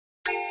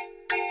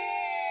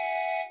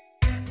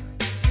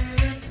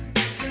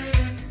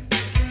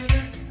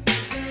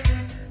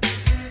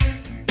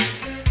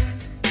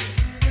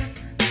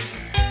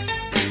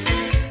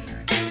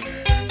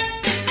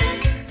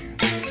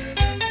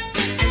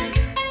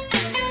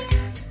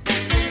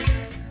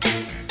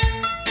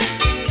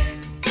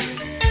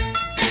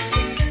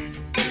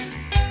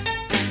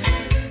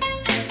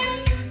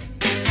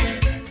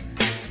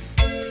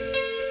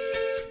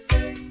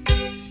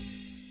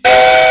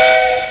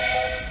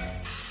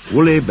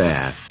woolly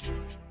bare.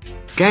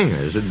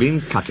 Gangers had been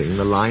cutting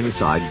the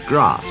line-side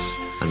grass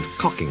and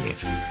cocking it.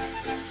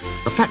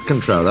 The fat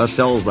controller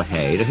sells the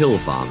hay to hill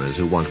farmers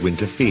who want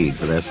winter feed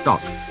for their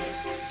stock.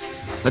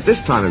 At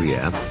this time of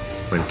year,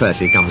 when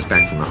Percy comes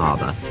back from the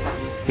harbour,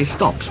 he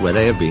stops where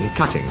they have been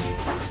cutting.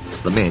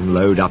 The men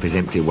load up his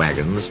empty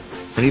wagons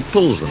and he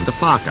pulls them to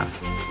Farker.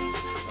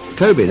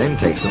 Toby then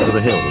takes them to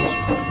the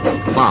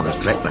hills. The farmers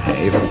collect the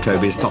hay from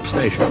Toby's top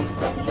station.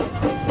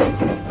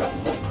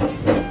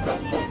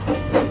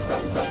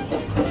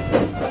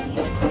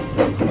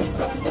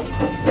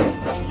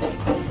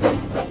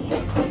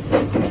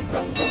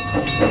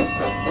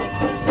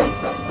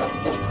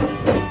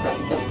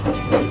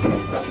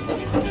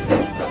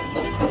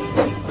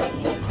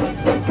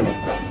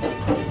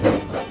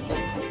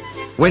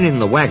 When in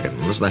the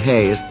wagons, the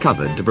hay is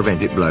covered to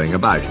prevent it blowing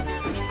about,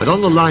 but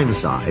on the line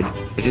side,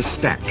 it is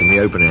stacked in the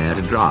open air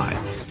to dry.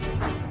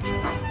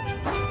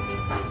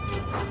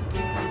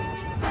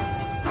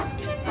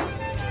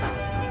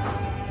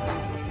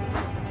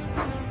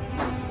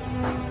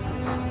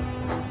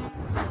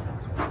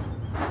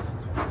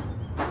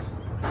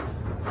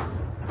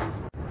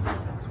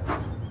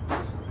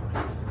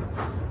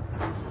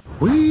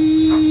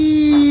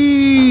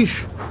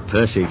 Wheesh!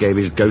 Percy gave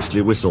his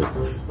ghostly whistle.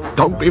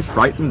 "Don't be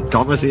frightened,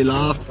 Thomas," he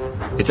laughed.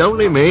 "It's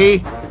only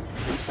me."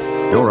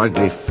 "Your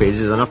ugly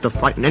fizz is enough to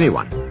frighten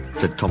anyone,"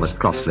 said Thomas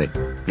crossly.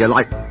 "You're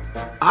like,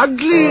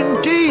 ugly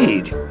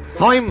indeed."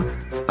 "I'm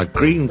a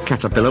green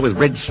caterpillar with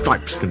red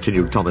stripes,"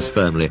 continued Thomas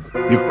firmly.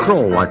 "You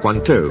crawl like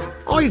one too."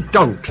 "I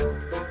don't."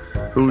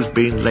 "Who's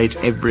been late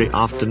every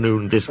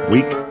afternoon this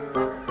week?"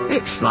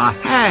 "It's the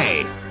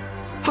hay."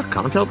 "I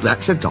can't help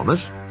that," said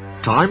Thomas.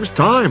 "Time's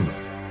time,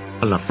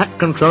 and the fat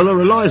controller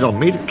relies on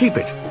me to keep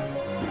it.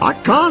 I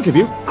can't if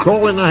you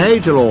crawl in the hay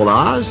till all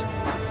hours."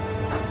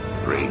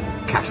 "Green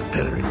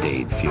caterpillar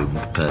indeed," fumed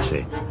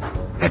Percy.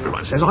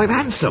 "Everyone says I'm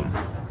handsome.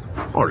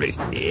 Or at least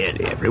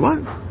nearly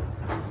everyone.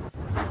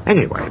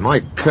 Anyway,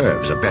 my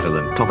curbs are better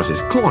than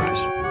Thomas's corners."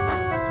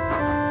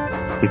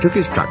 He took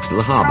his trucks to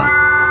the harbour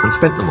and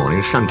spent the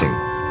morning shunting.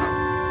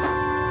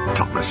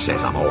 "Thomas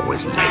says I'm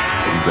always late,"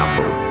 he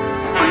grumbled.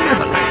 "I'm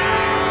never late.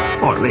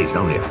 Or at least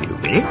only a few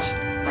minutes.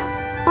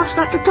 What's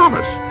that to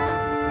Thomas?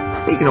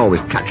 He can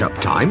always catch up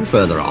time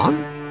further on."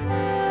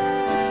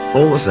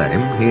 All the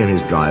same, he and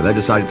his driver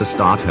decided to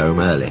start home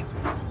early.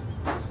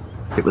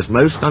 It was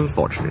most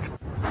unfortunate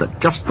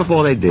that just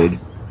before they did,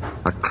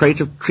 a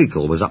crate of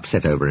treacle was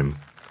upset over him.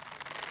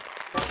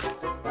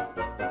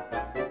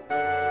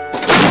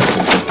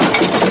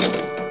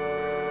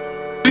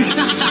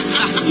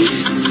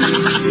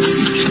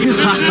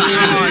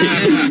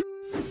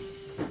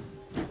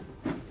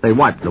 They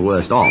wiped the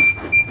worst off,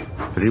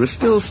 but he was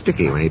still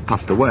sticky when he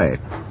puffed away.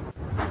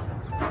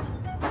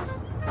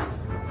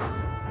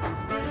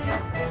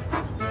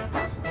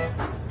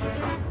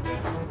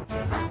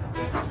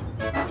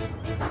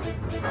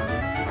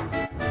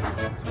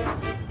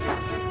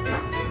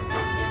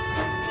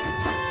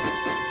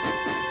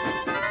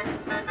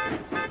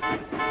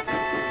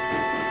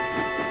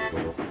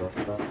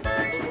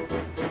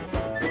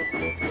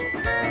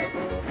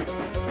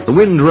 The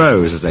wind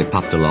rose as they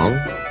puffed along.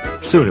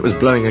 Soon it was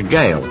blowing a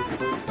gale.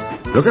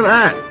 "Look at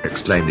that!"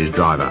 exclaimed his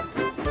driver.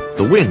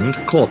 The wind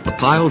caught the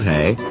piled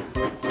hay,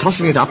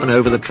 tossing it up and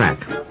over the track.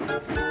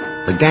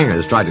 The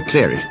gangers tried to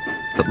clear it,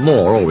 but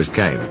more always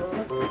came.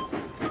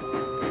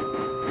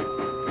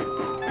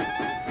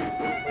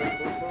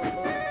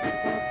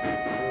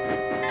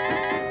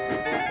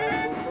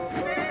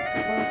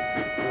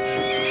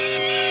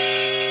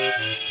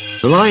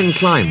 The line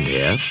climbed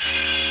here.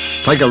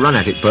 "Take a run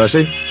at it,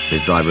 Percy,"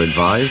 his driver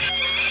advised.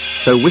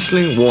 So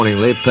whistling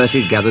warningly,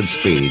 Percy gathered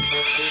speed.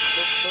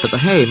 But the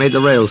hay made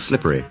the rails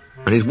slippery,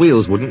 and his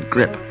wheels wouldn't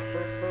grip.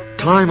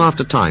 Time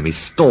after time he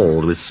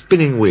stalled with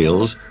spinning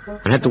wheels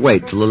and had to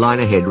wait till the line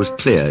ahead was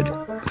cleared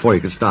before he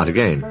could start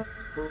again.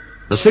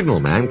 The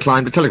signalman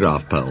climbed a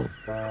telegraph pole.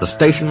 The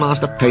station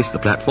master paced the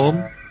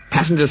platform,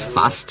 passengers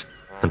fussed,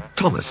 and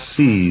Thomas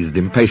seethed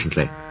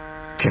impatiently.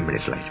 10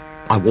 minutes late.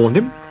 I warned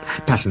him.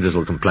 Passengers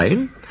will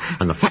complain.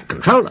 And the fat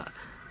controller.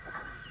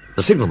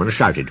 The signalman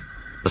shouted.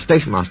 The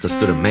station master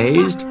stood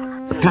amazed.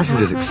 The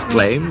passengers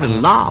exclaimed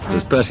and laughed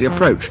as Percy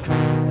approached.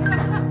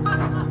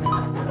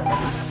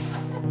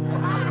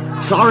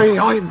 "Sorry,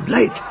 I'm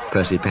late,"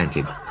 Percy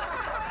panted.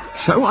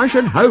 "So I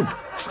should hope,"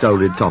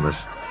 scolded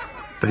Thomas.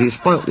 But he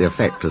spoilt the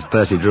effect as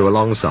Percy drew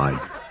alongside.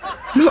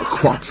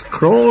 "Look what's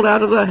crawled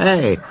out of the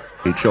hay,"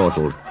 he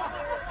chortled.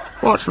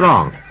 "What's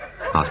wrong?"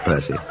 asked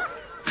Percy.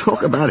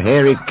 "Talk about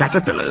hairy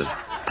caterpillars,"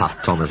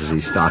 puffed Thomas as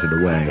he started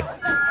away.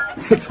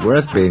 "It's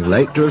worth being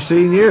late to have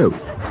seen you."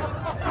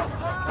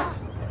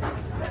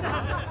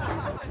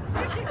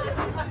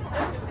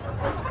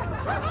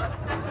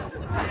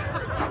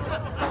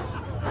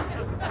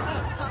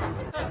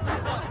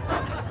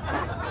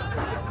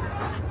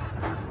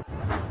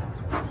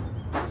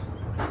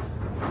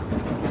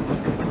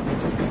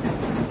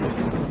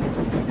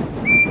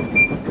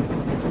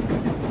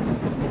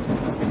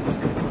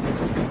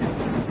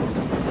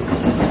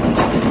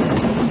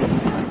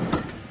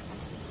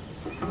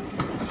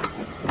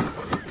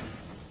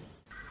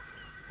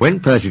 When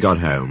Percy got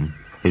home,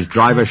 his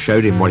driver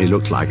showed him what he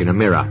looked like in a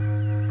mirror.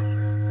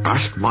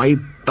 "Bust my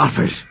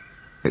buffers!"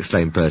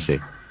 exclaimed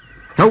Percy.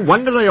 "No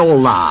wonder they all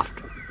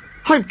laughed.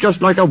 I'm just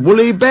like a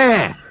woolly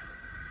bear.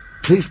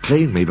 Please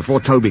clean me before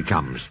Toby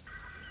comes."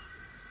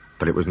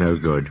 But it was no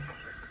good.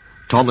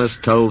 Thomas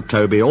told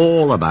Toby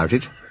all about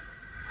it,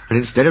 and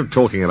instead of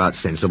talking about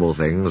sensible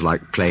things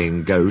like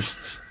playing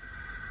ghosts,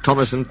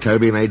 Thomas and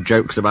Toby made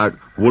jokes about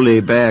woolly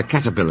bear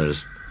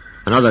caterpillars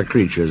and other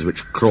creatures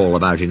which crawl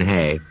about in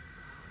hay.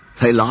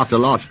 They laughed a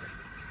lot,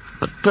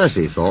 but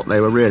Percy thought they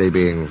were really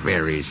being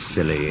very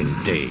silly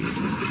indeed.